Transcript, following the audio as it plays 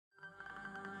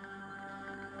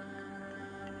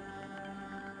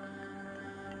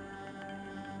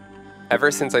Ever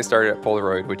since I started at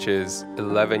Polaroid, which is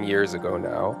 11 years ago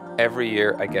now, every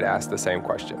year I get asked the same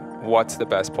question. What's the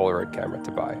best Polaroid camera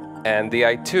to buy? And the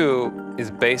I-2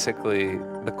 is basically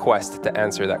the quest to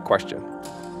answer that question.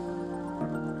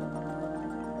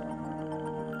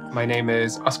 My name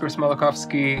is Oskar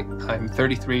Smolokowski. I'm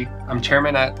 33. I'm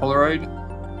chairman at Polaroid.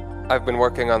 I've been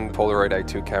working on the Polaroid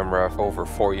I-2 camera for over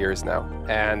 4 years now.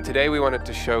 And today we wanted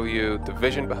to show you the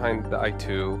vision behind the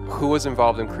I-2, who was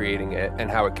involved in creating it,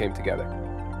 and how it came together.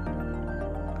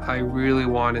 I really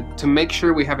wanted to make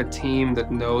sure we have a team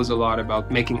that knows a lot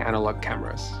about making analog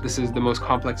cameras. This is the most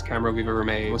complex camera we've ever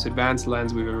made, most advanced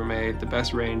lens we've ever made, the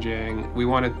best ranging. We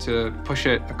wanted to push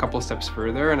it a couple steps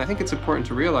further, and I think it's important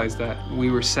to realize that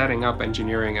we were setting up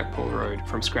engineering at Polaroid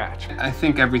from scratch. I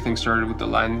think everything started with the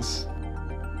lens.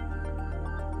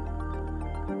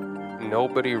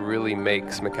 Nobody really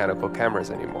makes mechanical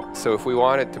cameras anymore. So if we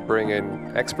wanted to bring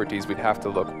in expertise, we'd have to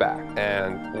look back.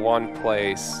 And one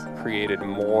place created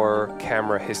more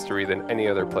camera history than any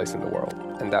other place in the world.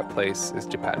 And that place is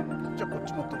Japan.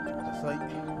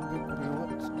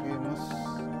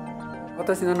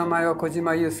 私の名前は小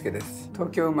島祐介です。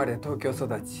東京生まれ、東京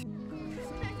育ち。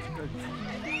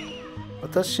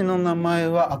私の名前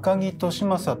は赤木利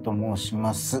正と申し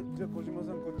ます。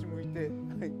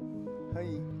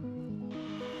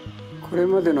これ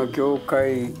までの業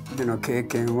界での経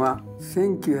験は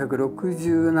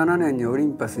1967年にオリ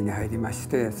ンパスに入りまし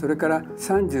て、それから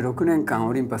36年間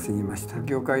オリンパスにいました。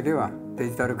業界ではデ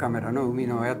ジタルカメラの生み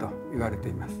の親と言われて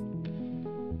います。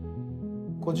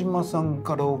小島さん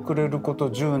から遅れること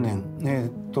10年、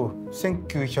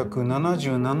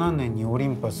1977年にオリ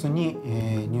ンパスに、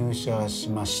入社し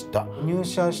ました。入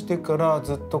社してから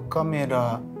ずっとカメ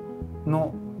ラ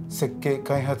の設計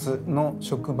開発の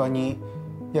職場に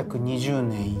約20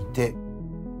年いて。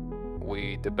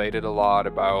We debated a lot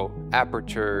about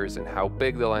apertures and how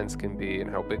big the lens can be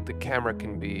and how big the camera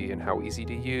can be and how easy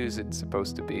to use it's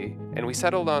supposed to be. And we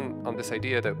settled on this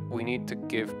idea that we need to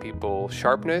give people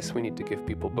sharpness, we need to give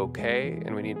people bokeh,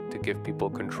 and we need to give people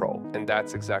control. And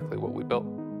that's exactly what we built.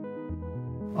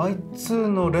 I-2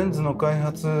 のレンズの開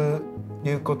発と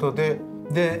いうことで、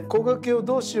光学を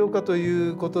どうしようかとい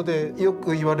うことでよ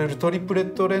く言われるトリプレ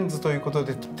ットレンズということ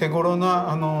で手頃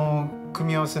な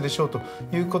組み合わせでしょうと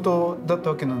いうことだっ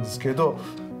たわけなんですけれど、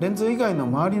レンズ以外の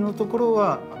周りのところ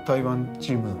は台湾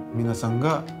チーム皆さん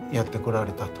がやってこら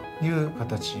れたという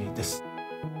形です。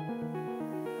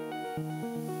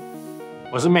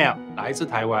我是 Mel， 来自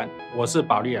台湾，我是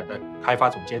保利尔的开发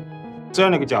总监。这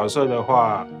样的一个角色的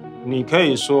话，你可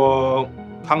以说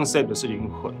concept 是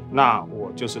灵魂，那我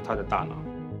就是他的大脑。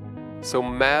So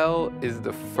Mel is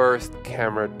the first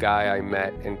camera guy I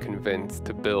met and convinced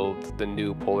to build the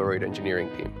new Polaroid engineering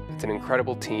team. It's an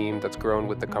incredible team that's grown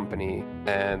with the company,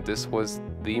 and this was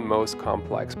the most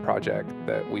complex project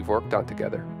that we've worked on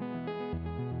together.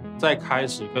 在开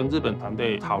始跟日本团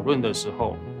队讨论的时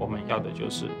候，我们要的就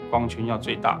是光圈要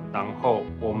最大，然后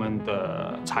我们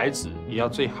的材质也要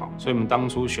最好，所以我们当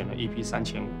初选了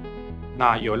EP3500。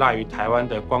那有赖于台湾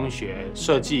的光学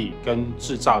设计跟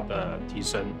制造的提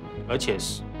升，而且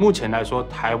目前来说，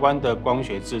台湾的光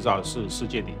学制造是世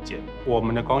界顶尖，我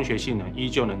们的光学性能依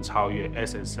旧能超越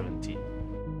SS70。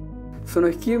そ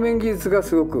の引面技術が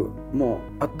すごくも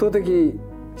う圧倒的に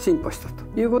進歩したと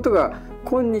いうことが、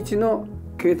今日の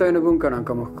携帯の文化なん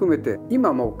かも含めて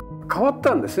今もう変わっ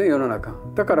たんですね、世の中。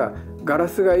だからガラ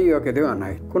スがいいわけでは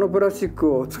ない。このプラスチッ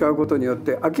クを使うことによっ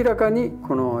て明らかに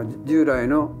この従来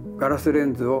のガラスレ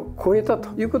ンズを超えたと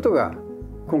いうことが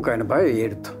今回の場合は言え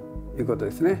るということで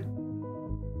すね。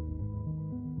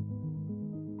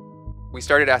We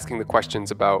started asking the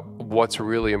questions about what's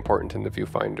really important in the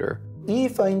Viewfinder. いい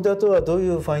ファインダーとはどう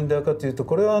いうファインダーかというと、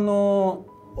これはオ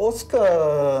スカ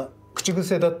ー口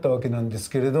癖だったわけなんです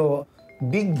けれど、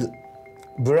ビッグ、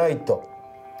ブライト、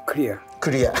クリア。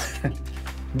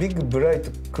ビッグ、ブライト、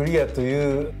クリアと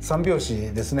いう三拍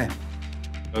子ですね。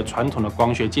传统的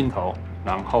光学镜头，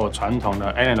然后传统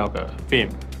的 analog film，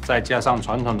 再加上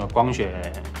传统的光学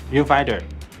Viewfinder，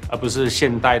 而不是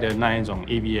现代的那一种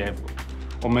EVF。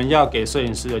我们要给摄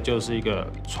影师的就是一个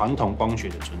传统光学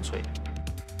的纯粹。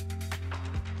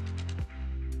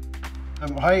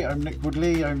Hi, I'm Nick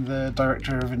Woodley. I'm the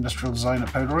Director of Industrial Design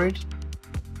at Polaroid.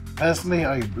 Personally,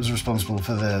 I was responsible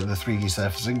for the 3D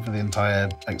surfacing for the entire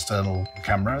external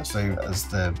camera. So as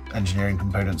the engineering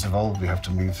components evolve, we have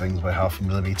to move things by 0.5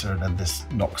 millimeter, and then this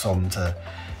knocks on to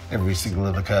every single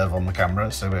other curve on the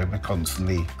camera. So we're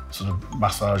constantly sort of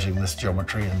massaging this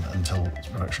geometry until it's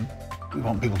production. We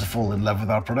want people to fall in love with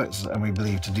our products, and we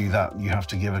believe to do that, you have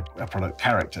to give a product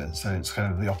character. So it's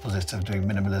kind of the opposite of doing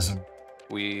minimalism.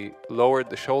 We lowered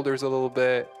the shoulders a little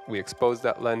bit, we exposed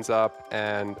that lens up,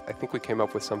 and I think we came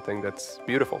up with something that's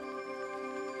beautiful.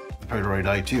 The Polaroid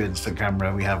I-2 instant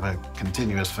camera, we have a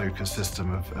continuous focus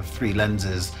system of 3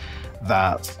 lenses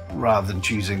that, rather than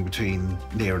choosing between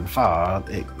near and far,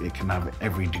 it can have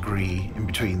every degree in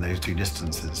between those 2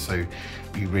 distances, so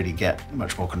you really get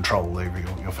much more control over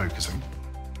your focusing.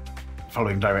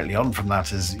 Following directly on from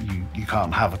that is you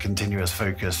can't have a continuous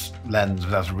focus lens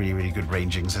without a really, really good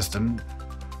ranging system.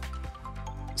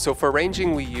 So for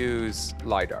ranging, we use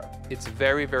LiDAR. It's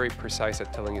very, very precise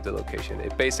at telling you the location.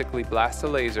 It basically blasts a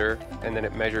laser, and then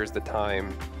it measures the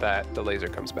time that the laser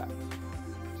comes back.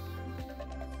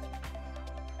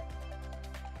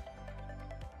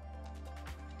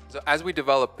 So as we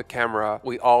developed the camera,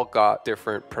 we all got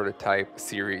different prototype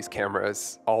series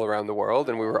cameras all around the world,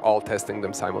 and we were all testing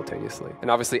them simultaneously.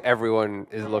 And obviously everyone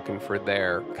is looking for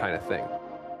their kind of thing.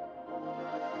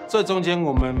 这中间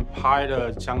我们拍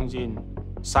了将近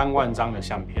3万张的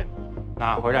相片，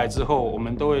那回来之后，我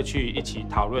们都会去一起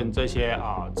讨论这些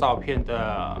照片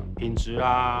的品质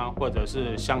啊，或者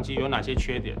是相机有哪些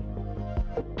缺点。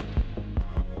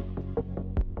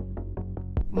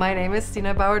 My name is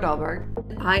Stina Bauer-Dahlberg.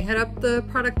 I head up the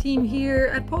product team here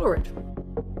at Polaroid.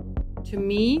 To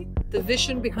me, the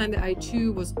vision behind the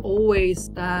I-2 was always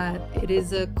that it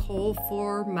is a call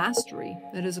for mastery.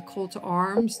 It is a call to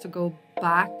arms to go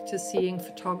back to seeing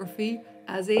photography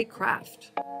as a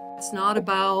craft. It's not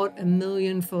about a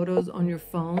million photos on your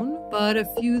phone, but a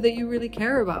few that you really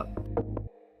care about.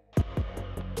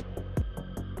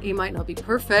 It might not be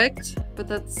perfect, but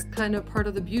that's kind of part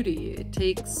of the beauty. It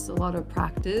takes a lot of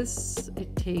practice,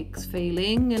 it takes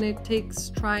failing, and it takes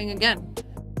trying again.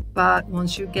 But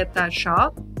once you get that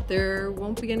shot, there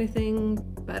won't be anything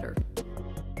better.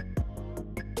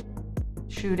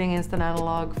 Shooting instant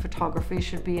analog photography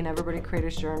should be in every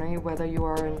creator's journey, whether you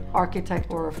are an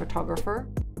architect or a photographer.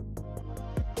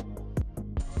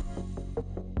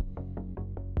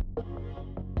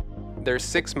 There's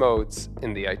 6 modes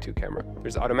in the I-2 camera.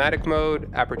 There's automatic mode,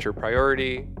 aperture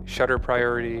priority, shutter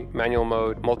priority, manual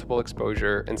mode, multiple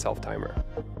exposure, and self-timer.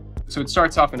 So it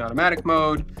starts off in automatic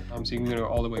mode, so you can go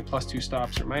all the way +2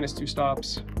 stops or -2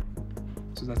 stops.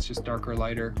 So that's just darker,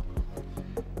 lighter.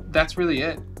 That's really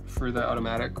it for the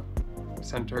automatic,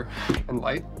 center, and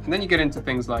light. And then you get into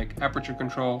things like aperture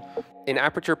control. In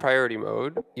aperture priority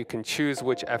mode, you can choose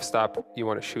which f-stop you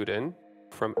want to shoot in,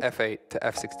 from f8 to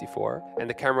f64, and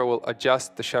the camera will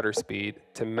adjust the shutter speed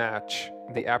to match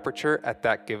the aperture at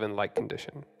that given light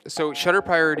condition. So shutter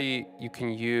priority you can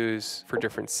use for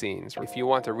different scenes. If you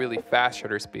want a really fast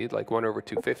shutter speed, like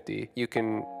 1/250, you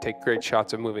can take great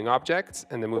shots of moving objects,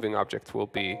 and the moving objects will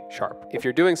be sharp. If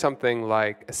you're doing something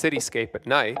like a cityscape at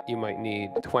night, you might need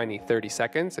 20, 30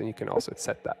 seconds, and you can also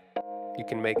set that. You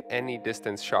can make any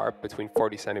distance sharp between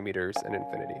 40 centimeters and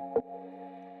infinity.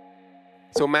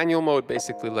 So manual mode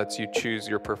basically lets you choose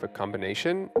your perfect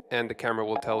combination, and the camera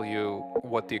will tell you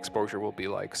what the exposure will be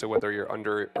like. So whether you're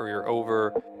under or you're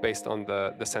over, based on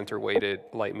the center weighted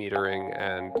light metering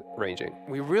and ranging.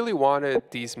 We really wanted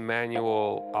these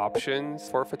manual options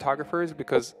for photographers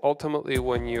because ultimately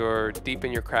when you're deep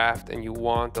in your craft and you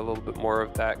want a little bit more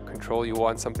of that control, you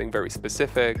want something very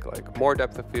specific, like more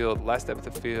depth of field, less depth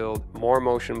of field, more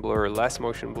motion blur, less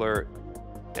motion blur.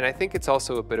 And I think it's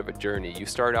also a bit of a journey. You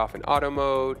start off in auto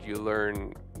mode, you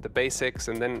learn the basics,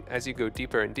 and then as you go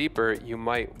deeper and deeper, you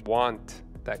might want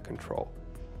that control.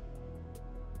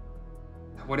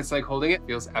 What it's like holding it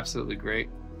feels absolutely great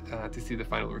to see the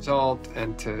final result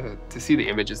and to see the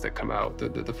images that come out.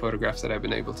 The photographs that I've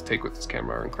been able to take with this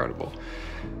camera are incredible.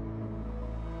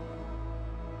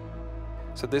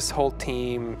 So this whole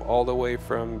team, all the way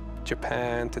from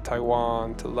Japan to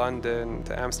Taiwan to London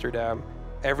to Amsterdam,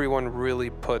 everyone really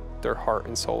put their heart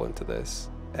and soul into this,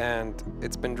 and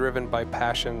it's been driven by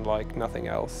passion like nothing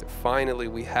else. Finally,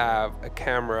 we have a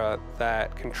camera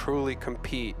that can truly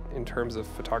compete in terms of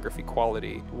photography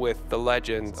quality with the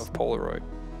legends of Polaroid.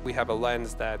 We have a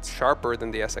lens that's sharper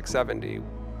than the SX70.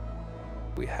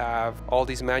 We have all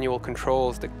these manual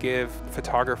controls that give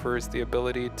photographers the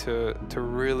ability to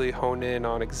really hone in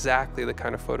on exactly the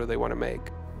kind of photo they want to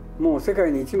make. もう世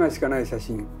界に1枚しかない写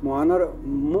真、も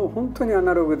う本当にア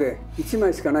ナログで1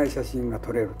枚しかない写真が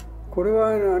撮れる。これ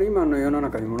は今の世の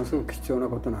中にものすごく貴重な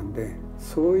ことなんで、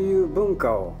そういう文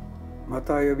化をま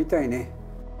た呼びたいね。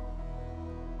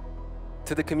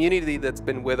To the community that's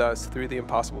been with us through the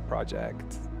Impossible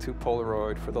Project, to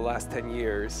Polaroid for the last 10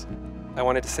 years, I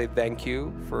wanted to say thank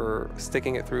you for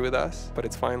sticking it through with us, but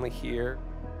it's finally here.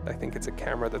 I think it's a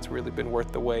camera that's really been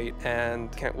worth the wait,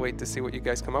 and can't wait to see what you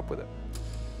guys come up with it.